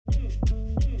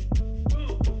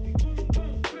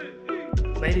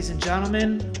Ladies and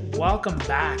gentlemen, welcome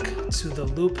back to the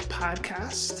Loop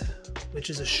podcast, which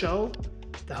is a show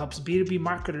that helps B2B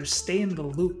marketers stay in the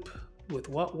loop with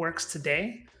what works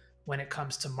today when it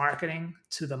comes to marketing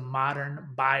to the modern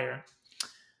buyer.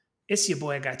 It's your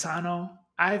boy Gaetano.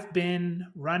 I've been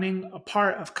running a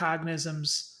part of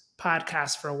Cognism's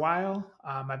podcast for a while.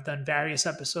 I've done various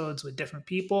episodes with different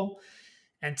people.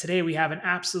 And today we have an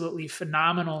absolutely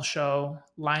phenomenal show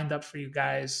lined up for you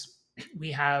guys.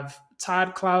 We have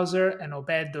Todd Clauser and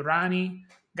Obaid Durrani.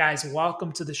 Guys,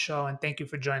 welcome to the show and thank you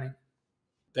for joining.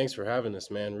 Thanks for having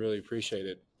us, man. Really appreciate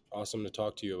it. Awesome to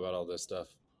talk to you about all this stuff.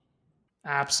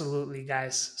 Absolutely,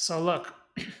 guys. So look,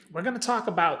 we're going to talk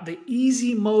about the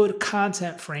easy mode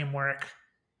content framework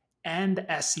and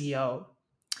SEO.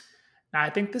 Now, I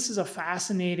think this is a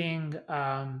fascinating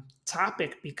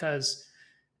topic because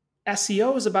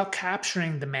SEO is about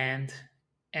capturing demand,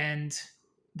 and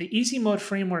the easy mode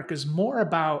framework is more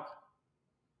about,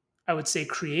 I would say,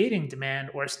 creating demand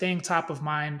or staying top of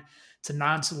mind to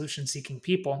non-solution seeking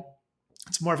people.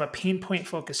 It's more of a pain point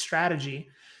focused strategy.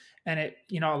 And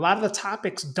a lot of the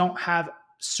topics don't have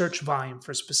search volume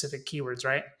for specific keywords,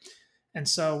 right? And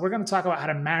so we're going to talk about how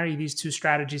to marry these two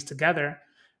strategies together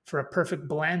for a perfect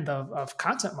blend of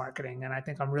content marketing. And I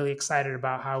think I'm really excited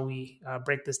about how we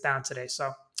break this down today.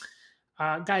 So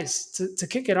guys, to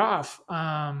kick it off,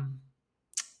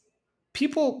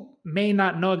 people may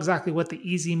not know exactly what the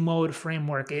easy mode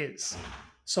framework is.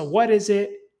 So what is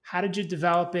it? How did you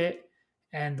develop it?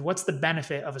 And what's the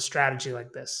benefit of a strategy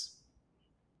like this?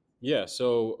 Yeah.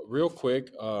 So real quick,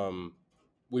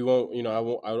 we won't.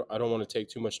 I don't want to take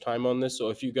too much time on this. So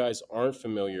if you guys aren't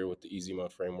familiar with the Easy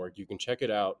Mode framework, you can check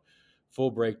it out. Full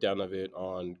breakdown of it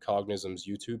on Cognism's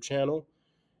YouTube channel.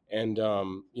 And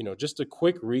just a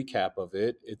quick recap of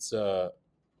it. It's a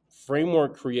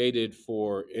framework created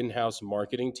for in-house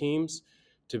marketing teams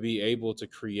to be able to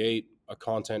create a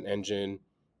content engine,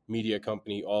 media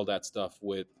company, all that stuff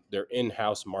with their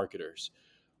in-house marketers.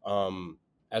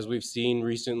 As we've seen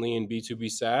recently in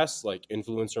B2B SaaS, like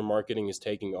influencer marketing is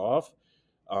taking off.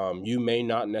 You may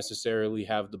not necessarily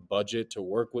have the budget to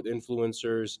work with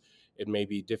influencers. It may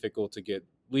be difficult to get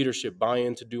leadership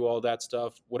buy-in to do all that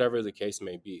stuff, whatever the case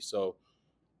may be. So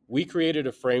we created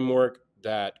a framework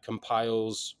that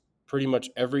compiles pretty much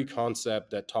every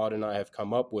concept that Todd and I have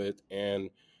come up with, and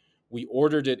we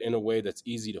ordered it in a way that's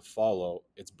easy to follow.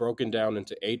 It's broken down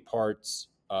into 8 parts: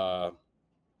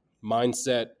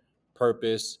 mindset,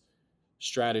 purpose,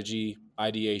 strategy,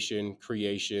 ideation,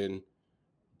 creation,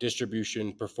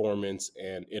 distribution, performance,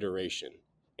 and iteration.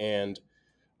 And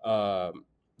the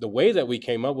way that we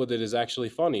came up with it is actually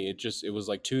funny. It was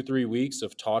like 2-3 weeks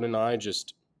of Todd and I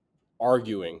just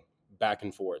arguing back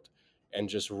and forth and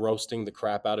just roasting the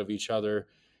crap out of each other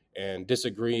and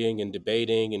disagreeing and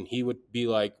debating. And he would be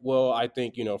like, well, I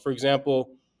think, for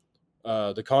example,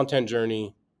 the content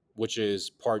journey, which is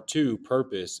part 2,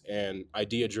 purpose, and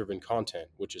idea-driven content,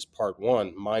 which is part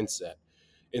 1, mindset.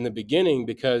 In the beginning,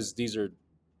 because these are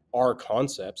our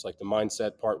concepts, like the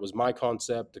mindset part was my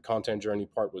concept, the content journey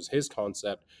part was his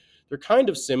concept, they're kind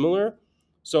of similar.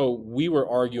 So we were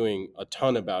arguing a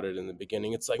ton about it in the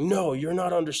beginning. It's like, no, you're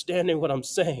not understanding what I'm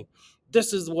saying.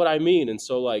 This is what I mean. And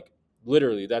so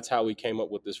literally that's how we came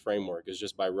up with this framework, is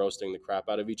just by roasting the crap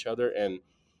out of each other. And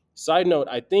side note,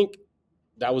 I think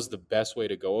that was the best way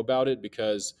to go about it,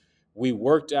 because we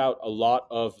worked out a lot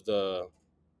of the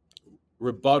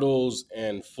rebuttals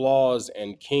and flaws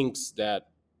and kinks that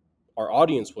our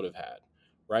audience would have had,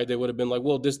 right? They would have been like,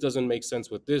 well, this doesn't make sense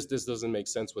with this doesn't make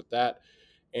sense with that.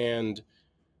 And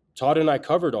Todd and I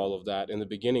covered all of that in the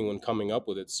beginning when coming up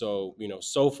with it. So,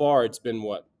 so far it's been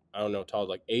Todd,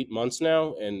 like 8 months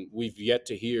now, and we've yet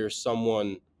to hear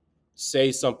someone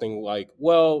say something like,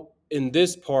 well, in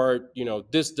this part,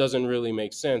 this doesn't really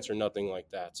make sense, or nothing like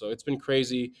that. So it's been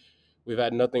crazy. We've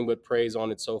had nothing but praise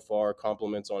on it so far,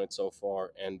 compliments on it so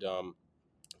far. And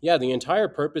the entire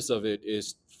purpose of it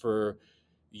is for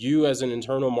you as an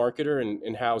internal marketer and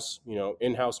in-house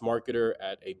marketer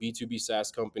at a B2B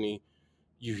SaaS company.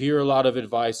 You hear a lot of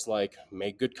advice like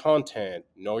make good content,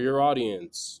 know your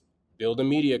audience, build a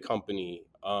media company,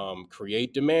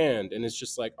 create demand. And it's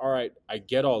just like, all right, I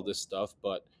get all this stuff,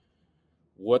 but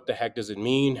what the heck does it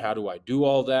mean? How do I do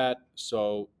all that?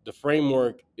 So the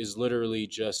framework is literally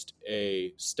just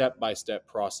a step-by-step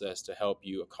process to help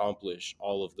you accomplish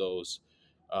all of those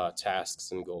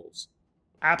tasks and goals.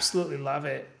 Absolutely love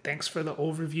it. Thanks for the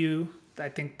overview. I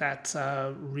think that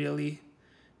really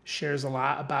shares a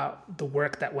lot about the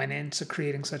work that went into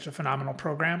creating such a phenomenal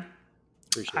program.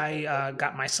 Appreciate that. I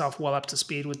got myself well up to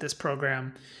speed with this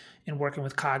program in working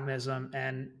with Cognism,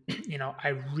 and I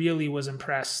really was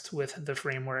impressed with the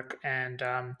framework, and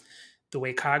the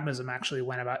way Cognism actually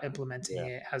went about implementing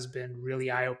Yeah. it has been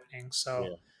really eye opening. So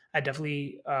Yeah. I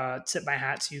definitely tip my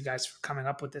hat to you guys for coming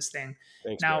up with this thing.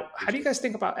 Thanks, man. Now, how do you Appreciate guys that.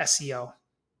 think about SEO?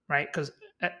 Right, because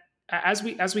as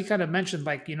we kind of mentioned,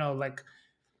 like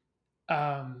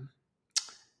um,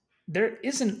 there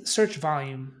isn't search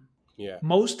volume Yeah.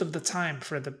 most of the time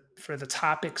for the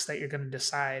topics that you're going to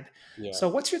decide. Yeah. So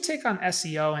what's your take on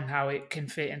SEO and how it can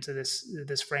fit into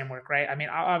this framework, right? I mean,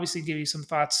 I'll obviously give you some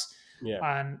thoughts Yeah.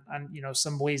 on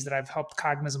some ways that I've helped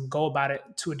Cognism go about it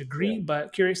to a Yeah. degree,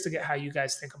 but curious to get how you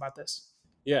guys think about this.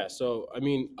 Yeah. So, I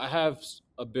mean, I have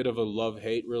a bit of a love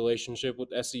hate relationship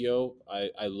with SEO.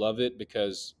 I love it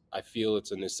because I feel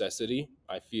it's a necessity.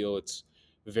 I feel it's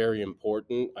very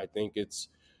important. I think it's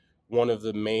one of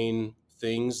the main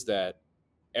things that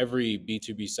every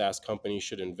B2B SaaS company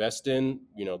should invest in.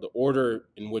 The order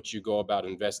in which you go about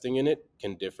investing in it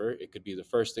can differ. It could be the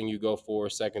first thing you go for,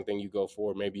 second thing you go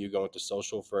for, maybe you go into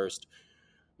social first,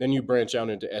 then you branch out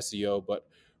into SEO. But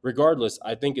regardless,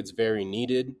 I think it's very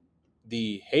needed.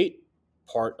 The hate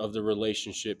part of the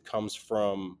relationship comes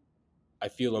from, I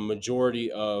feel, a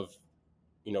majority of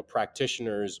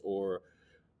practitioners or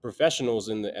professionals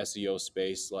in the SEO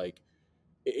space. Like,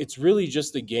 it's really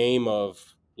just a game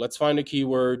of, let's find a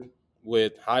keyword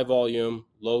with high volume,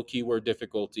 low keyword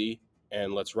difficulty,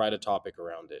 and let's write a topic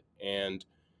around it. And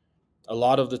a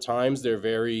lot of the times they're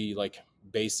very like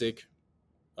basic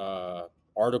uh,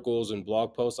 articles and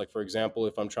blog posts. Like, for example,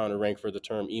 if I'm trying to rank for the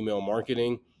term email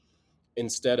marketing,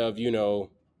 instead of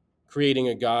creating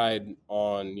a guide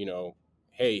on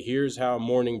hey, here's how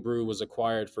Morning Brew was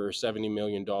acquired for $70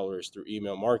 million through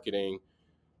email marketing,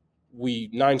 we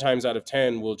 9 times out of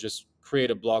 10 will just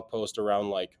create a blog post around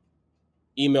like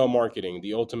email marketing,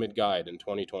 the ultimate guide in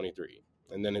 2023.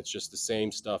 And then it's just the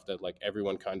same stuff that like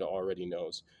everyone kind of already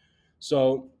knows.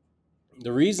 So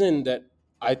the reason that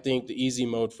I think the easy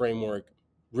mode framework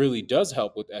really does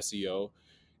help with SEO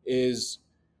is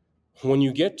when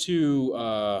you get to,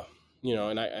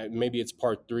 and maybe it's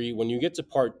part three, when you get to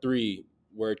part three,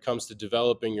 where it comes to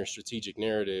developing your strategic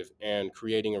narrative and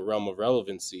creating a realm of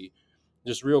relevancy,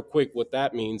 just real quick, what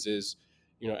that means is,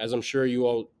 as I'm sure you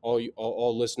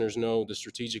all listeners know, the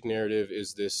strategic narrative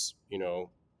is this,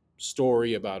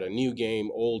 story about a new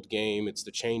game, old game. It's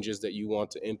the changes that you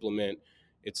want to implement.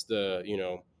 It's the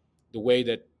way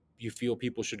that you feel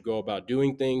people should go about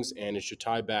doing things, and it should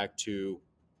tie back to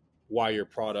why your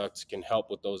product can help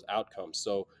with those outcomes.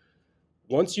 So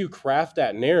once you craft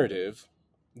that narrative,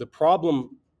 the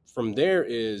problem from there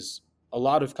is a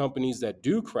lot of companies that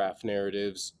do craft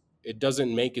narratives, it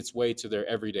doesn't make its way to their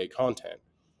everyday content,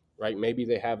 right? Maybe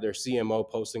they have their CMO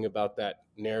posting about that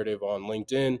narrative on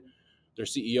LinkedIn, their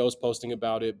CEO's posting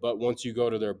about it, but once you go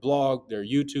to their blog, their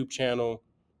YouTube channel,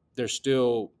 they're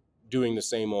still doing the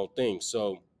same old thing.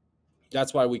 So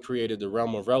that's why we created the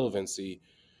realm of relevancy,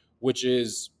 which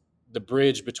is the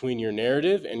bridge between your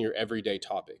narrative and your everyday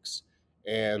topics.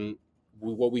 And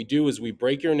what we do is we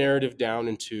break your narrative down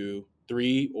into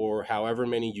 3 or however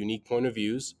many unique point of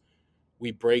views.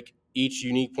 We break each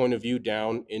unique point of view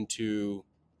down into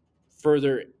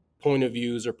further point of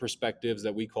views or perspectives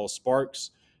that we call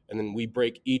sparks. And then we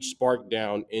break each spark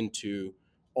down into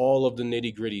all of the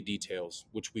nitty gritty details,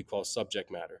 which we call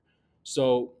subject matter.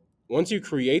 So once you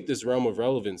create this realm of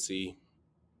relevancy,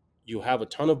 you have a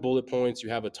ton of bullet points, you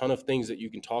have a ton of things that you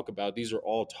can talk about. These are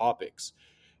all topics.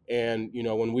 And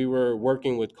when we were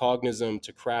working with Cognism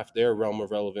to craft their realm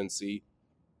of relevancy,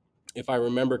 if I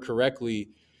remember correctly,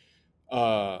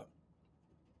 uh,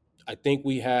 I think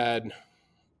we had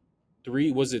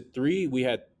three, we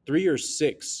had 3 or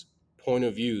 6 point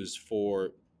of views for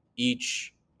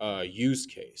each use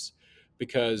case,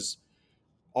 because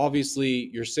obviously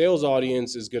your sales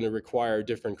audience is going to require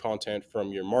different content from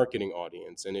your marketing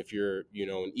audience. And if you're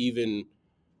an even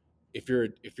if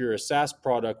you're a SaaS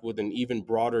product with an even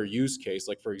broader use case,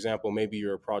 like for example, maybe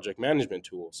you're a project management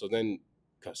tool, so then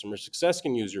customer success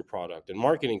can use your product, and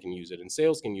marketing can use it, and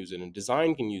sales can use it, and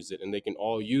design can use it, and they can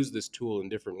all use this tool in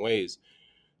different ways.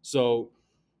 So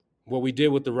what we did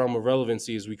with the realm of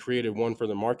relevancy is we created one for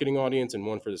the marketing audience and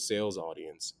one for the sales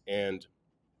audience. And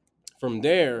from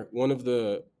there, one of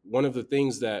the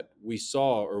things that we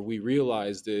saw or we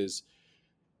realized is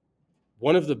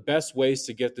one of the best ways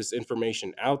to get this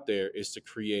information out there is to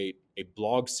create a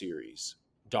blog series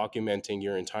documenting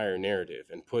your entire narrative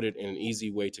and put it in an easy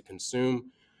way to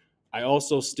consume. I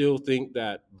also still think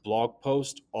that blog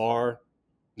posts are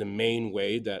the main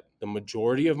way that the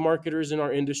majority of marketers in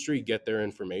our industry get their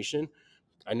information.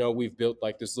 I know we've built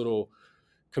like this little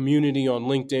community on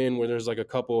LinkedIn where there's like a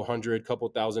couple hundred, couple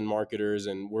thousand marketers,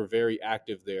 and we're very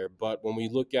active there. But when we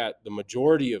look at the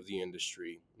majority of the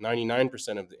industry,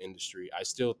 99% of the industry, I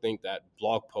still think that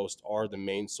blog posts are the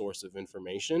main source of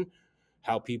information,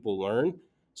 how people learn.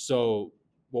 So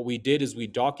what we did is we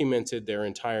documented their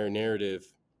entire narrative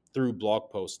through blog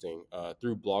posting,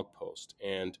 through blog post.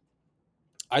 And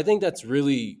I think that's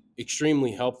really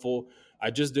extremely helpful. I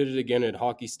just did it again at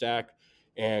Hockey Stack,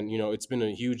 and it's been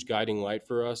a huge guiding light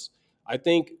for us. I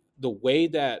think the way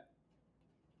that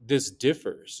this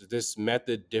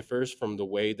method differs from the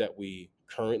way that we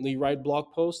currently write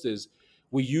blog posts is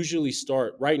we usually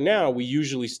start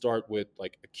with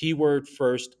like a keyword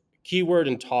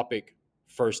and topic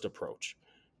first approach,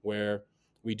 where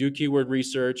we do keyword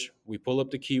research, we pull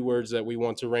up the keywords that we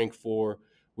want to rank for,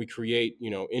 we create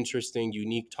interesting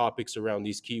unique topics around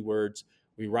these keywords,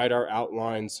 we write our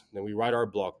outlines, then we write our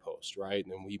blog post, right?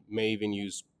 And we may even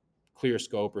use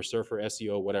ClearScope or Surfer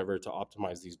SEO, whatever, to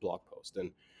optimize these blog posts.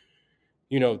 And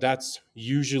that's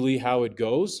usually how it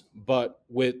goes. But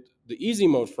with the easy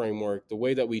mode framework, the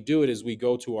way that we do it is we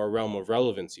go to our realm of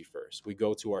relevancy first. We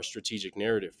go to our strategic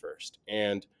narrative first.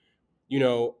 And,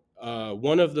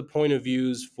 one of the point of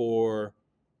views for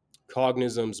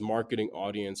Cognism's marketing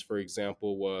audience, for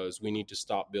example, was we need to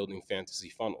stop building fantasy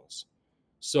funnels.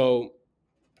 So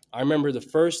I remember the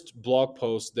first blog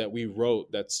post that we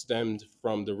wrote that stemmed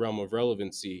from the realm of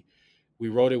relevancy. We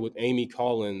wrote it with Amy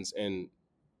Collins and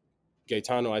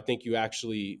Gaetano. I think you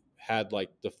actually had like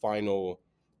the final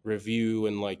review,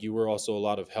 and like you were also a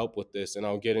lot of help with this. And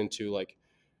I'll get into like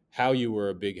how you were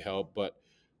a big help. But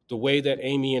the way that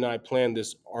Amy and I planned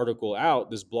this article out,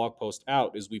 this blog post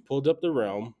out, is we pulled up the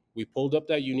realm, we pulled up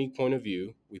that unique point of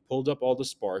view, we pulled up all the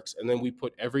sparks, and then we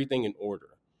put everything in order.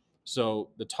 So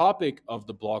the topic of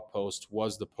the blog post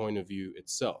was the point of view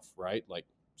itself, right? Like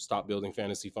stop building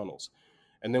fantasy funnels.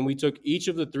 And then we took each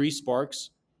of the three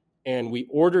sparks and we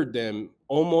ordered them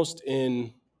almost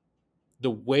in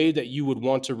the way that you would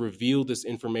want to reveal this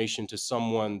information to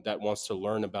someone that wants to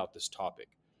learn about this topic.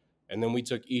 And then we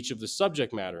took each of the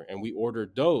subject matter and we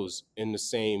ordered those in the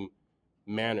same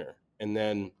manner. And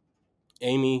then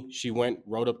Amy, she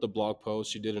wrote up the blog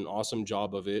post. She did an awesome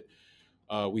job of it.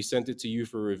 We sent it to you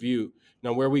for review.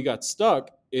 Now, where we got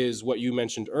stuck is what you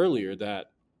mentioned earlier,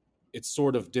 that it's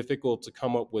sort of difficult to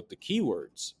come up with the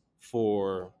keywords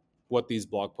for what these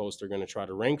blog posts are going to try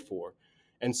to rank for.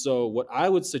 And so what I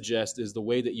would suggest is the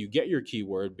way that you get your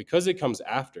keyword, because it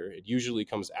usually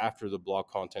comes after the blog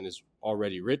content is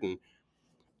already written.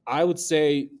 I would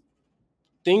say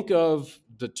think of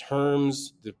the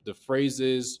terms, the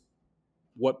phrases,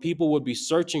 what people would be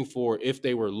searching for if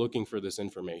they were looking for this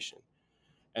information.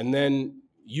 And then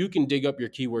you can dig up your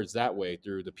keywords that way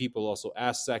through the people also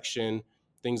ask section,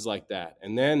 things like that.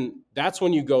 And then that's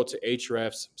when you go to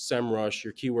Ahrefs, SEMrush,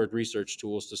 your keyword research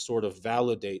tools to sort of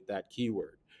validate that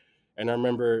keyword. And I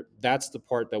remember that's the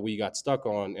part that we got stuck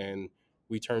on, and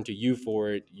we turned to you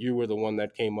for it. You were the one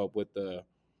that came up with the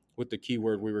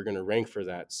keyword we were going to rank for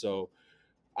that. So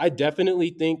I definitely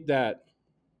think that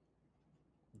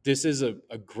this is a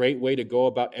great way to go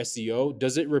about SEO.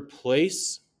 Does it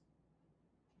replace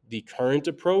the current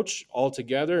approach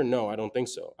altogether? No, I don't think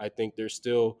so. I think there's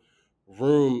still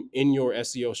room in your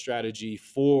SEO strategy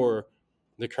for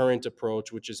the current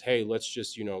approach, which is, hey,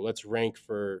 let's rank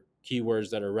for keywords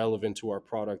that are relevant to our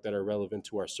product, that are relevant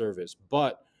to our service.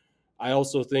 But I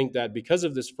also think that because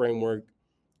of this framework,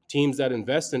 teams that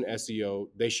invest in SEO,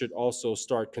 they should also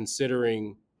start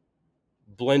considering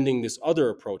blending this other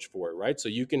approach for it, right? So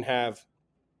you can have,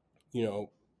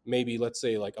 maybe let's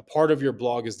say like a part of your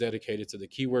blog is dedicated to the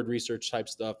keyword research type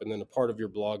stuff, and then a part of your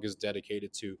blog is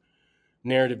dedicated to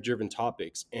narrative driven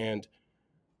topics. And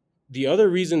the other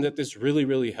reason that this really,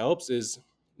 really helps is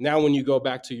now when you go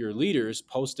back to your leaders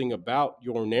posting about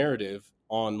your narrative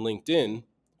on LinkedIn,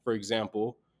 for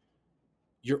example,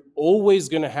 you're always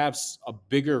going to have a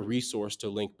bigger resource to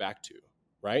link back to,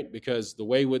 right? Because the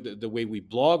way we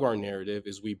blog our narrative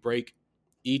is we break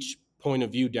each point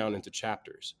of view down into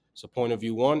chapters. So point of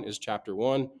view 1 is chapter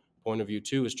 1, point of view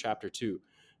 2 is chapter 2.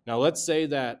 Now let's say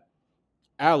that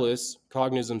Alice,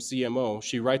 Cognism CMO,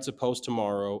 she writes a post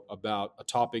tomorrow about a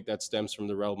topic that stems from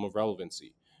the realm of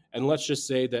relevancy. And let's just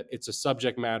say that it's a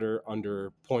subject matter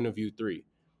under point of view 3.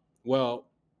 Well,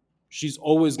 she's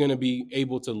always going to be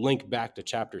able to link back to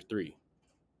chapter 3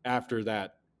 after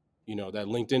that, that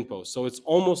LinkedIn post. So it's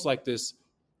almost like this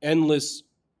endless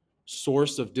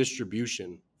source of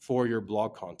distribution for your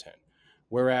blog content.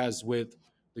 Whereas with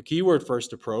the keyword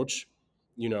first approach,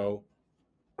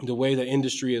 the way the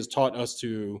industry has taught us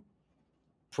to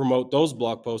promote those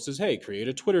blog posts is, hey, create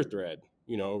a Twitter thread,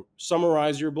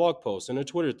 summarize your blog post in a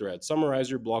Twitter thread, summarize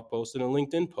your blog post in a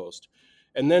LinkedIn post,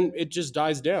 and then it just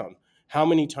dies down. How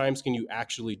many times can you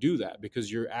actually do that?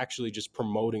 Because you're actually just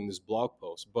promoting this blog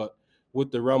post. But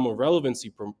with the realm of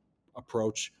relevancy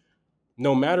approach,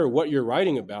 no matter what you're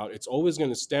writing about, it's always going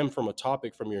to stem from a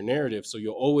topic from your narrative. So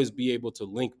you'll always be able to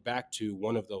link back to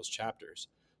one of those chapters.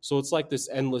 So it's like this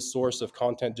endless source of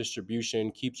content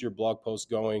distribution, keeps your blog post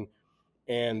going.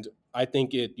 And I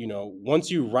think once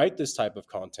you write this type of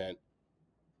content,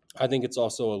 I think it's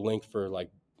also a link for like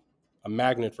a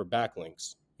magnet for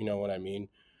backlinks. You know what I mean?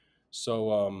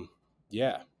 So,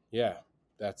 yeah, yeah,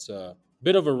 that's a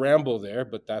bit of a ramble there,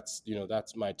 but that's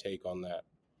my take on that.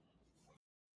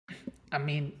 I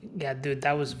mean, yeah, dude,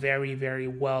 that was very, very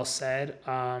well said.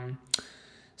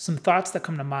 Some thoughts that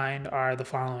come to mind are the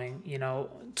following.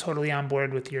 Totally on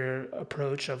board with your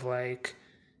approach of like,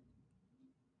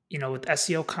 with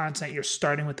SEO content, you're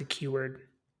starting with the keyword,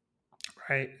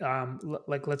 right?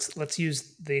 Like let's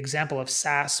use the example of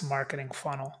SaaS marketing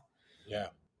funnel. Yeah,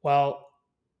 Well,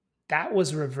 that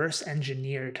was reverse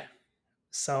engineered.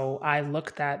 So I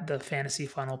looked at the fantasy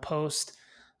funnel post.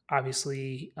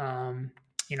 Obviously,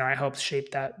 I helped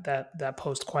shape that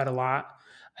post quite a lot.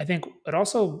 I think it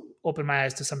also opened my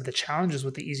eyes to some of the challenges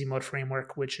with the easy mode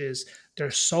framework, which is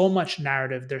there's so much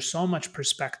narrative, there's so much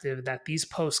perspective that these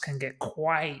posts can get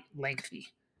quite lengthy.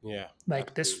 yeah,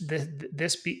 Like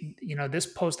absolutely. this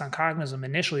post on Cognism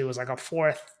initially was like a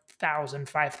 4,000,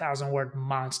 5,000 word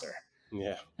monster.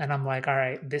 Yeah, And I'm like, all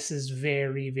right, this is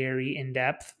very, very in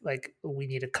depth. Like, we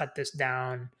need to cut this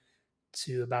down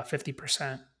to about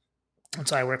 50%. And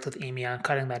so I worked with Amy on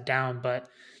cutting that down. But,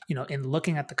 in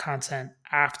looking at the content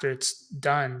after it's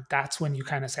done, that's when you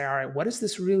kind of say, all right, what is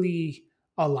this really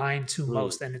aligned to mm,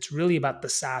 most? And it's really about the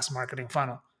SaaS marketing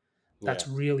funnel. yeah, That's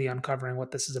really uncovering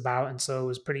what this is about. And so it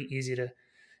was pretty easy to,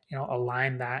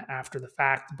 align that after the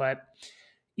fact. But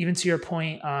even to your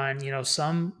point on,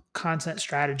 some content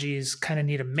strategies kind of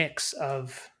need a mix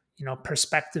of,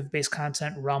 perspective based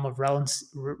content, realm of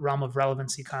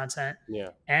relevancy content, yeah,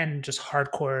 and just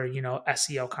hardcore,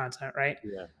 SEO content, right?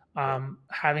 yeah, yeah,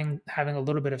 Having a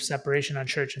little bit of separation on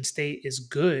church and state is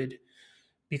good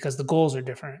because the goals are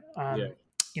different.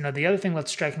 yeah, The other thing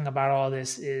that's striking about all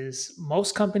this is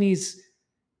most companies,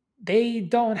 they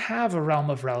don't have a realm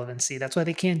of relevancy. That's why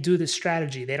they can't do this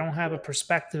strategy. They don't have a yeah,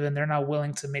 perspective and they're not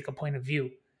willing to make a point of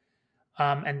view.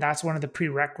 And that's one of the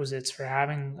prerequisites for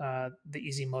having the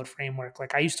easy mode framework.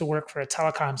 Like, I used to work for a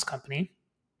telecoms company,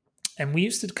 and we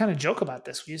used to kind of joke about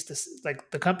this. We used to,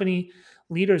 like, the company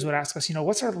leaders would ask us,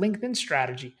 what's our LinkedIn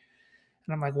strategy?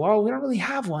 And I'm like, well, we don't really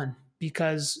have one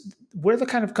because we're the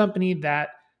kind of company that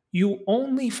you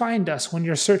only find us when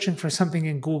you're searching for something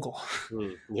in Google.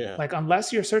 yeah, Like,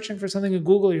 unless you're searching for something in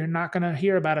Google, you're not going to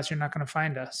hear about us. You're not going to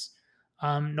find us.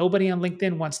 Nobody on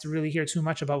LinkedIn wants to really hear too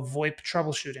much about VoIP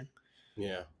troubleshooting.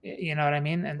 yeah, You know what I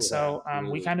mean? And yeah, so we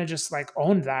absolutely. kind of just like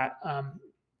owned that.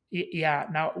 Yeah.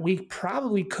 Now, we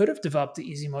probably could have developed the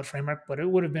easy mode framework, but it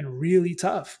would have been really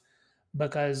tough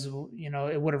because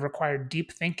it would have required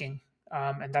deep thinking.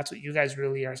 And that's what you guys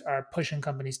really are pushing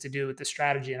companies to do with the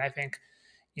strategy. And I think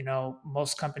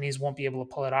most companies won't be able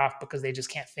to pull it off because they just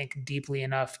can't think deeply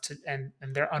enough to, and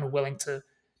they're unwilling to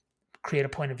create a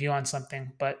point of view on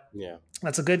something. But Yeah,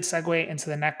 that's a good segue into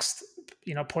the next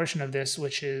portion of this,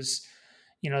 which is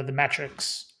the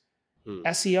metrics. mm,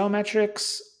 SEO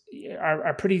metrics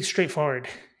are pretty straightforward.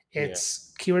 yeah,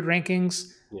 It's keyword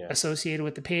rankings yeah, associated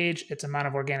with the page, it's amount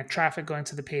of organic traffic going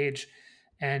to the page.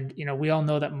 And we all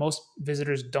know that most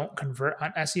visitors don't convert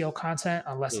on SEO content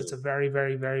unless it's mm, a very,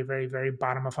 very, very, very, very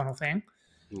bottom of funnel thing.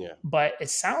 yeah, But it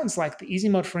sounds like the easy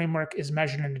mode framework is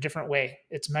measured in a different way.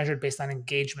 It's measured based on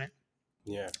engagement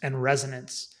yeah, and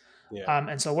resonance. yeah.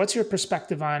 And so, what's your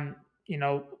perspective on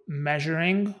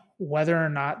measuring whether or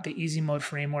not the easy mode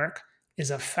framework is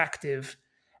effective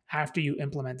after you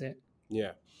implement it?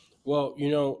 Yeah. Well,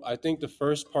 I think the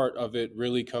first part of it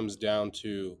really comes down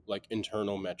to like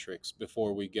internal metrics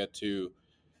before we get to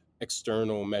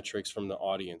external metrics from the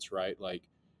audience, right? Like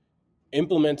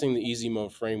implementing the easy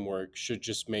mode framework should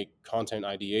just make content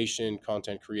ideation,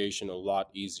 content creation a lot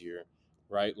easier,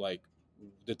 right? Like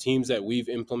the teams that we've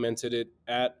implemented it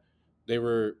at, they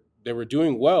were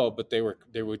doing well, but they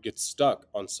would get stuck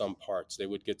on some parts. They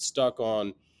would get stuck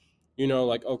on,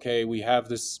 like, okay, we have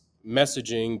this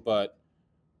messaging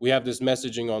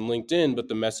on LinkedIn, but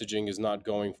the messaging is not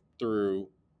going through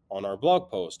on our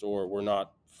blog post, or we're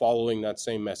not following that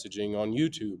same messaging on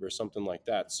YouTube or something like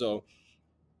that. So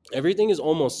everything is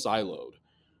almost siloed,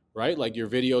 right? Like your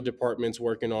video department's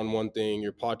working on one thing,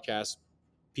 your podcast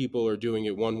people are doing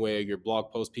it one way, your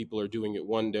blog post people are doing it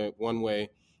one way,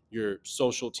 your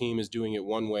social team is doing it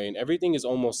one way, and everything is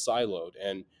almost siloed,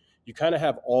 and you kind of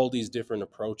have all these different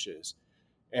approaches.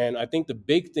 And I think the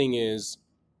big thing is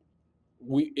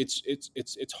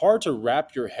it's hard to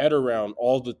wrap your head around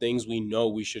all the things we know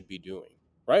we should be doing,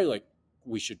 right? Like,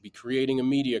 we should be creating a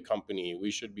media company, we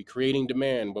should be creating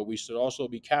demand, but we should also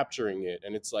be capturing it.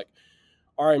 And it's like,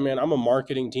 all right, man, I'm a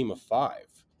marketing team of 5,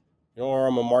 or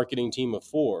I'm a marketing team of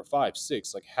 4, 5,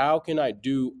 6. Like, how can I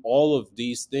do all of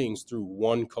these things through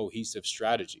one cohesive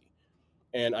strategy?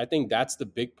 And I think that's the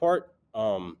big part.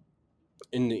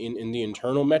 In the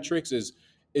internal metrics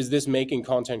is this making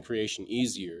content creation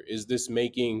easier? Is this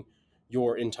making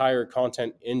your entire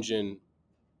content engine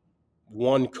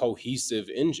one cohesive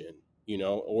engine,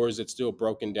 or is it still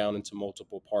broken down into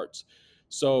multiple parts?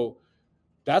 So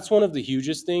that's one of the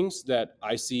hugest things that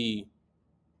I see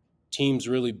teams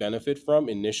really benefit from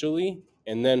initially.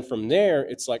 And then from there,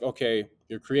 it's like, okay,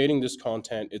 you're creating this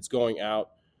content, it's going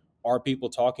out. Are people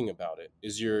talking about it?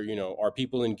 Are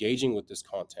people engaging with this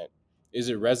content? Is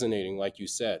it resonating, like you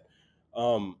said?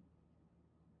 Um,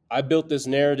 I built this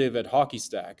narrative at Hockey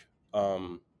Stack.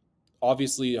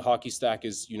 Obviously, Hockey Stack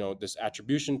is, this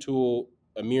attribution tool.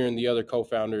 Amir and the other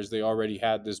co-founders, they already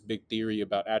had this big theory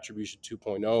about attribution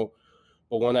 2.0.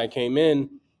 But when I came in,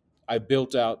 I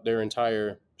built out their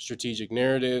entire strategic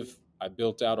narrative. I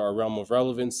built out our realm of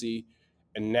relevancy.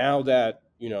 And now that,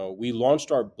 we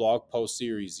launched our blog post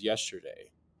series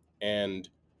yesterday, and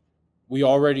we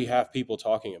already have people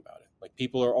talking about it. Like,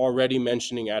 people are already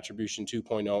mentioning Attribution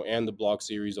 2.0 and the blog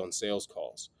series on sales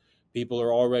calls. People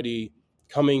are already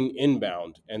coming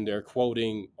inbound and they're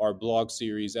quoting our blog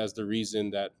series as the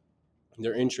reason that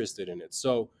they're interested in it.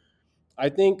 So I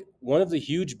think one of the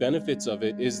huge benefits of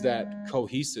it is that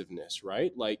cohesiveness,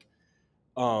 right?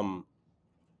 Um,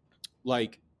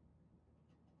 like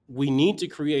we need to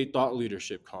create thought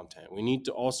leadership content. We need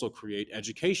to also create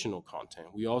educational content.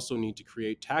 We also need to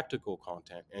create tactical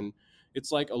content. And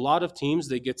it's like a lot of teams,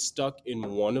 they get stuck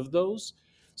in one of those.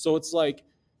 So it's like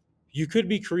you could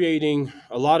be creating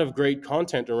a lot of great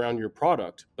content around your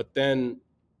product, but then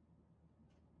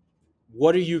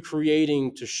what are you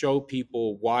creating to show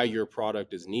people why your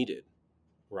product is needed,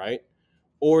 right?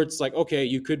 Or it's like, okay,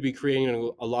 you could be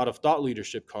creating a lot of thought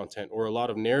leadership content or a lot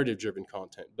of narrative driven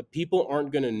content, but people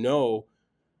aren't going to know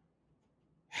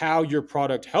how your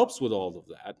product helps with all of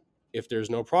that if there's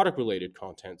no product related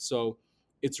content. So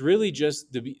it's really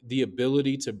just the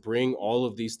ability to bring all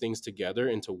of these things together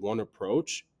into one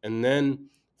approach, and then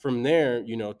from there,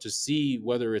 to see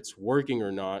whether it's working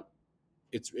or not.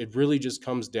 It really just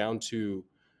comes down to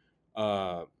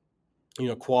uh,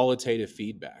 qualitative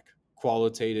feedback,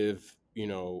 qualitative,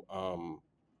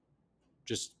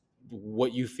 just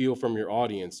what you feel from your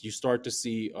audience. You start to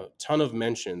see a ton of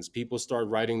mentions. People start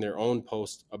writing their own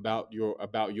posts about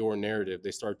your narrative.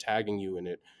 They start tagging you in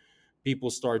it.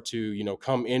 People start to,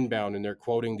 come inbound and they're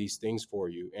quoting these things for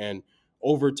you. And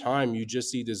over time, you just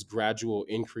see this gradual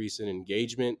increase in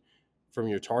engagement from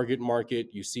your target market.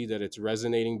 You see that it's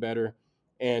resonating better.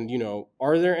 And,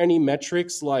 are there any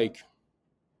metrics like,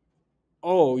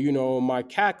 oh, my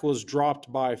CAC was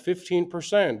dropped by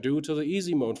 15% due to the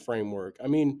easy mode framework? I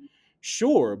mean,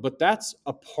 sure, but that's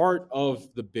a part of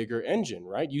the bigger engine,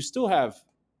 right? You still have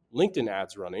LinkedIn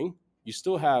ads running, you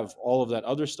still have all of that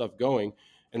other stuff going.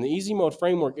 And the easy mode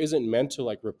framework isn't meant to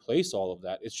like replace all of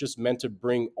that. It's just meant to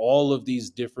bring all of these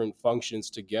different functions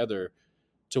together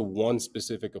to one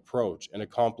specific approach and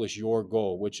accomplish your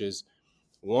goal, which is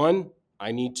one,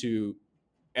 I need to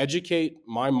educate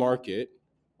my market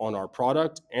on our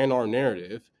product and our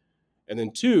narrative. And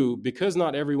then two, because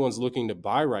not everyone's looking to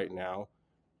buy right now,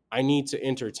 I need to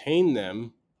entertain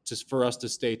them for us to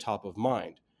stay top of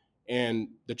mind. And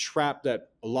the trap that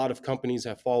a lot of companies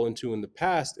have fallen into in the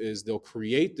past is they'll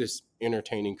create this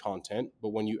entertaining content, but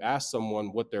when you ask someone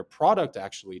what their product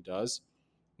actually does,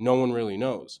 no one really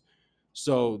knows.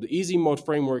 So the easy mode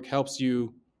framework helps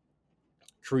you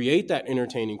create that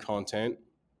entertaining content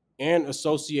and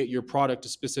associate your product to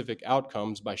specific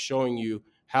outcomes by showing you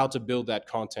how to build that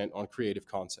content on creative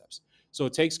concepts. So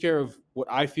it takes care of what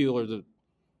I feel are the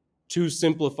two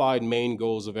simplified main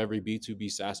goals of every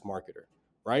B2B SaaS marketer,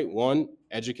 right? One,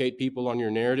 educate people on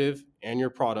your narrative and your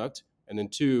product. And then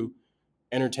two,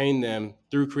 entertain them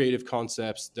through creative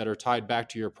concepts that are tied back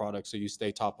to your product so you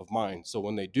stay top of mind. So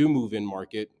when they do move in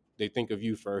market, they think of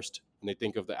you first and they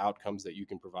think of the outcomes that you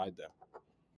can provide them.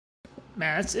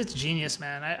 Man, it's genius,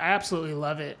 man. I absolutely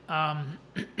love it,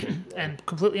 and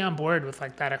completely on board with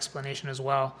like that explanation as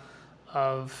well,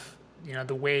 of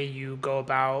the way you go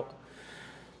about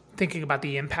thinking about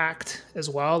the impact as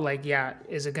well. Like, yeah,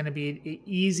 is it going to be an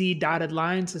easy dotted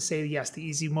line to say, yes, the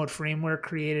easy mode framework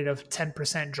created a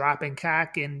 10% drop in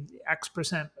CAC and X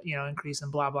percent, increase in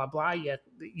blah, blah, blah. Yet,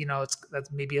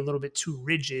 that's maybe a little bit too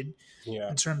rigid Yeah,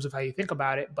 in terms of how you think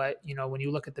about it. But, when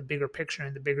you look at the bigger picture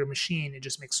and the bigger machine, it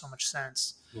just makes so much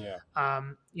sense. yeah.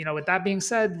 With that being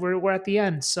said, we're at the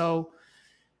end. So,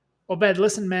 Obed,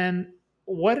 listen, man,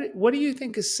 what do you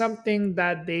think is something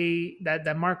that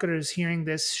that marketers hearing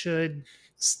this should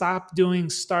stop doing,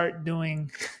 start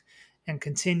doing, and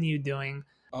continue doing?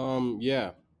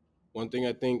 Yeah. One thing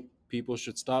I think people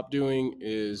should stop doing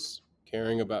is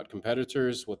caring about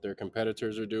competitors, what their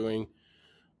competitors are doing.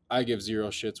 I give zero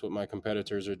shits what my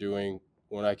competitors are doing.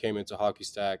 When I came into Hockey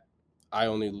Stack, I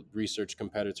only researched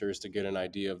competitors to get an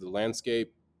idea of the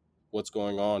landscape, what's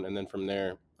going on, and then from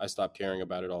there, I stopped caring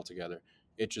about it altogether.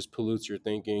 It just pollutes your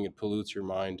thinking, it pollutes your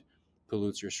mind,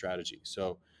 pollutes your strategy.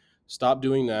 So stop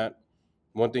doing that.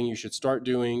 One thing you should start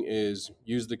doing is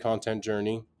use the content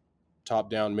journey, top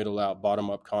down, middle out, bottom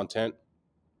up content.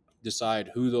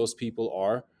 Decide who those people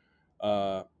are.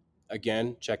 Uh,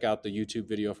 Again, check out the YouTube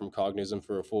video from Cognism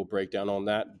for a full breakdown on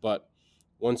that. But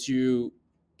once you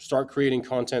start creating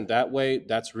content that way,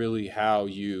 that's really how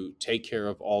you take care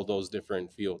of all those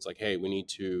different fields. Like, hey, we need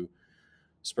to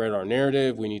spread our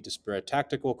narrative, we need to spread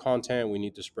tactical content, we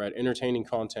need to spread entertaining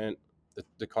content.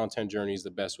 The content journey is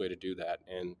the best way to do that.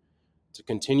 And to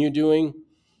continue doing,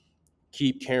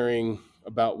 keep caring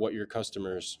about what your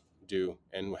customers do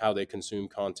and how they consume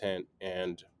content.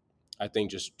 And I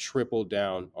think just triple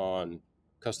down on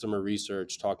customer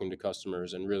research, talking to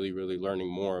customers, and really, really learning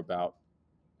more about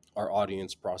our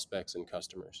audience, prospects, and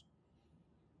customers.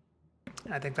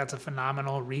 I think that's a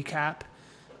phenomenal recap.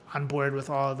 On board with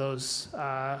all of those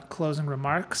closing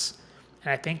remarks,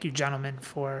 and I thank you, gentlemen,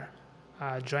 for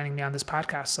joining me on this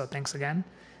podcast. So thanks again,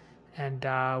 and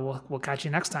we'll catch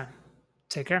you next time.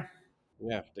 Take care.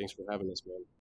 Yeah, thanks for having us, man.